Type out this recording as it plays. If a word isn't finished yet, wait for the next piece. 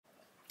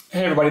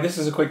Hey everybody, this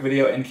is a quick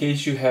video in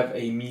case you have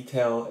a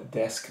Mitel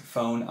Desk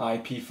Phone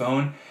IP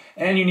phone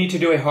and you need to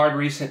do a hard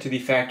reset to the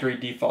factory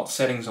default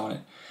settings on it.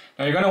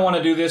 Now you're going to want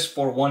to do this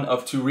for one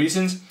of two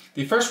reasons.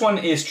 The first one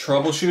is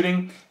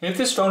troubleshooting. If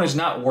this phone is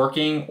not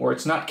working or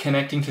it's not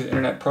connecting to the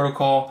internet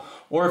protocol,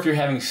 or if you're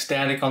having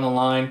static on the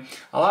line,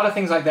 a lot of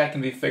things like that can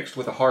be fixed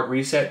with a hard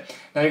reset.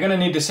 Now you're going to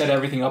need to set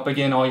everything up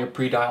again. All your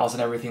pre-dials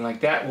and everything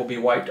like that will be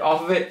wiped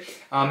off of it,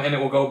 and it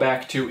will go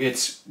back to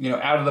its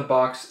out of the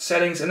box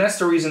settings. And that's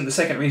the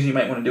second reason you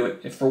might want to do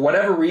it. If for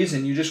whatever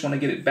reason you just want to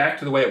get it back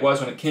to the way it was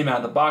when it came out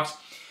of the box,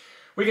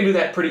 we can do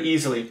that pretty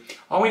easily.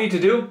 All we need to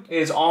do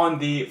is on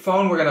the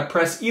phone we're going to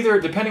press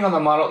either, depending on the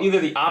model, either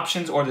the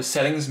options or the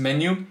settings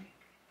menu,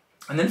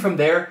 and then from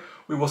there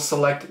we will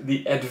select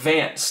the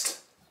advanced.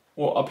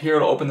 Well, up here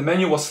it'll open the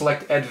menu, we'll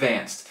select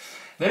advanced.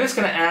 Then it's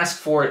going to ask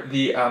for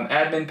the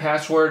admin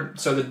password.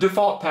 So the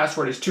default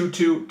password is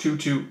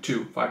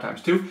 22222, 5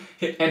 times 2.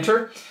 Hit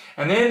enter,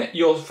 and then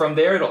from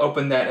there it'll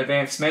open that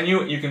advanced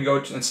menu. You can go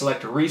and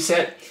select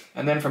reset,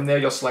 and then from there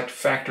you'll select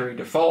factory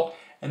default,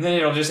 and then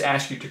it'll just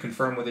ask you to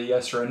confirm with a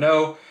yes or a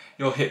no.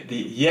 You'll hit the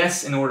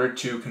yes in order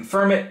to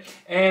confirm it,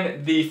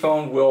 and the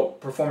phone will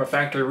perform a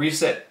factory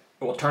reset.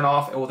 It will turn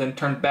off, it will then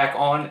turn back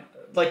on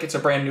like it's a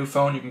brand new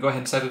phone. You can go ahead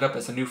and set it up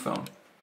as a new phone.